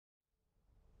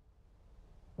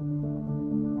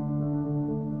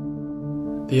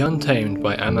The Untamed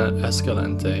by Amat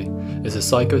Escalante is a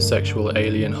psychosexual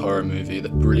alien horror movie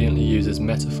that brilliantly uses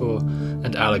metaphor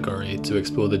and allegory to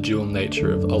explore the dual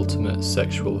nature of ultimate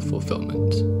sexual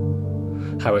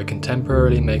fulfillment. How it can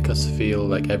temporarily make us feel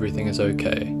like everything is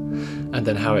okay, and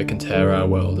then how it can tear our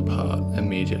world apart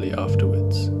immediately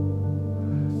afterwards.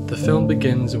 The film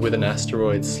begins with an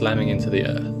asteroid slamming into the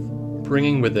Earth,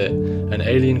 bringing with it an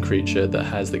alien creature that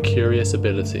has the curious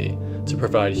ability to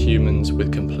provide humans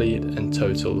with complete and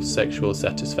total sexual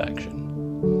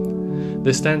satisfaction.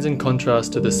 This stands in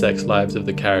contrast to the sex lives of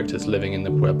the characters living in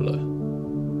the Pueblo.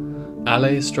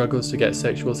 Ale struggles to get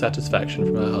sexual satisfaction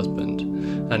from her husband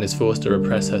and is forced to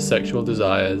repress her sexual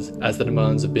desires as the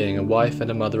demands of being a wife and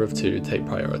a mother of two take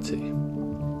priority.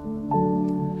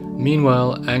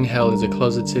 Meanwhile, Angel is a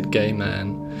closeted gay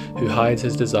man who hides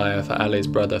his desire for Ale's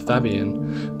brother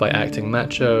Fabian by acting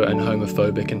macho and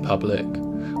homophobic in public,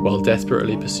 while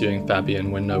desperately pursuing Fabian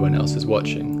when no one else is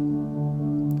watching.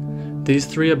 These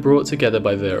three are brought together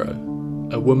by Vero,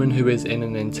 a woman who is in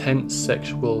an intense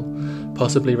sexual,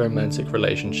 possibly romantic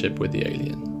relationship with the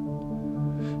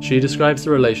alien. She describes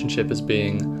the relationship as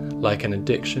being like an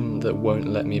addiction that won't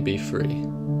let me be free.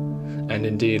 And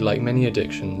indeed, like many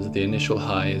addictions, the initial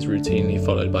high is routinely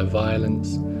followed by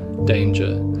violence,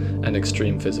 danger, and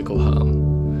extreme physical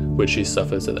harm, which she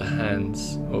suffers at the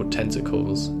hands or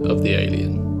tentacles of the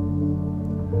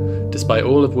alien. Despite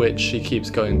all of which, she keeps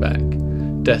going back,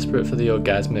 desperate for the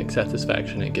orgasmic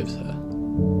satisfaction it gives her.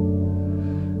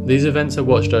 These events are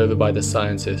watched over by the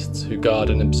scientists who guard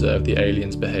and observe the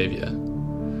alien's behavior.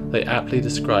 They aptly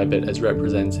describe it as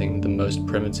representing the most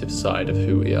primitive side of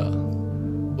who we are.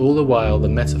 All the while, the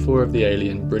metaphor of the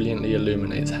alien brilliantly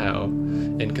illuminates how,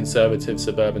 in conservative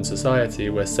suburban society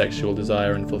where sexual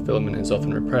desire and fulfillment is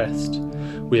often repressed,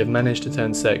 we have managed to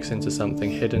turn sex into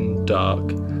something hidden,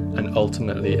 dark, and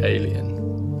ultimately alien.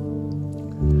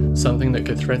 Something that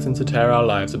could threaten to tear our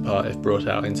lives apart if brought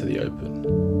out into the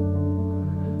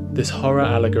open. This horror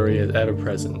allegory is ever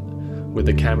present, with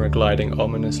the camera gliding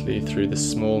ominously through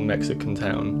this small Mexican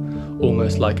town,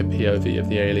 almost like a POV of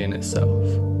the alien itself.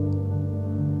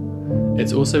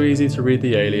 It's also easy to read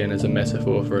the alien as a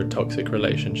metaphor for a toxic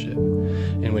relationship,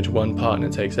 in which one partner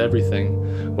takes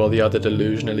everything, while the other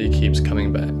delusionally keeps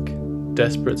coming back,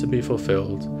 desperate to be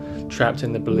fulfilled, trapped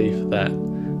in the belief that,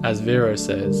 as Vero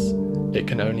says, it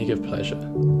can only give pleasure,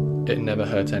 it never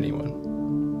hurt anyone.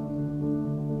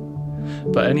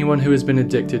 But anyone who has been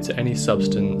addicted to any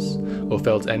substance, or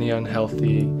felt any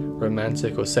unhealthy,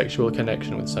 romantic or sexual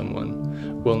connection with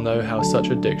someone, will know how such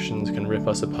addictions can rip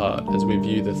us apart as we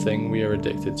view the thing we are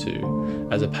addicted to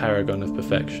as a paragon of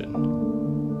perfection.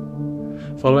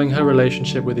 Following her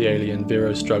relationship with the alien,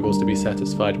 Vero struggles to be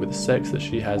satisfied with the sex that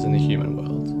she has in the human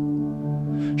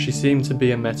world. She seemed to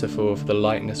be a metaphor for the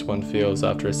lightness one feels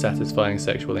after a satisfying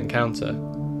sexual encounter.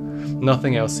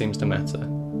 Nothing else seems to matter.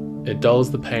 It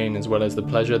dulls the pain as well as the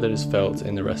pleasure that is felt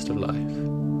in the rest of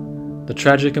life. The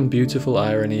tragic and beautiful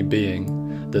irony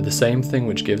being that the same thing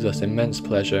which gives us immense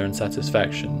pleasure and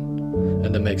satisfaction,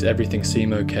 and that makes everything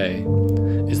seem okay,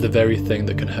 is the very thing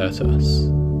that can hurt us,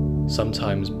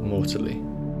 sometimes mortally.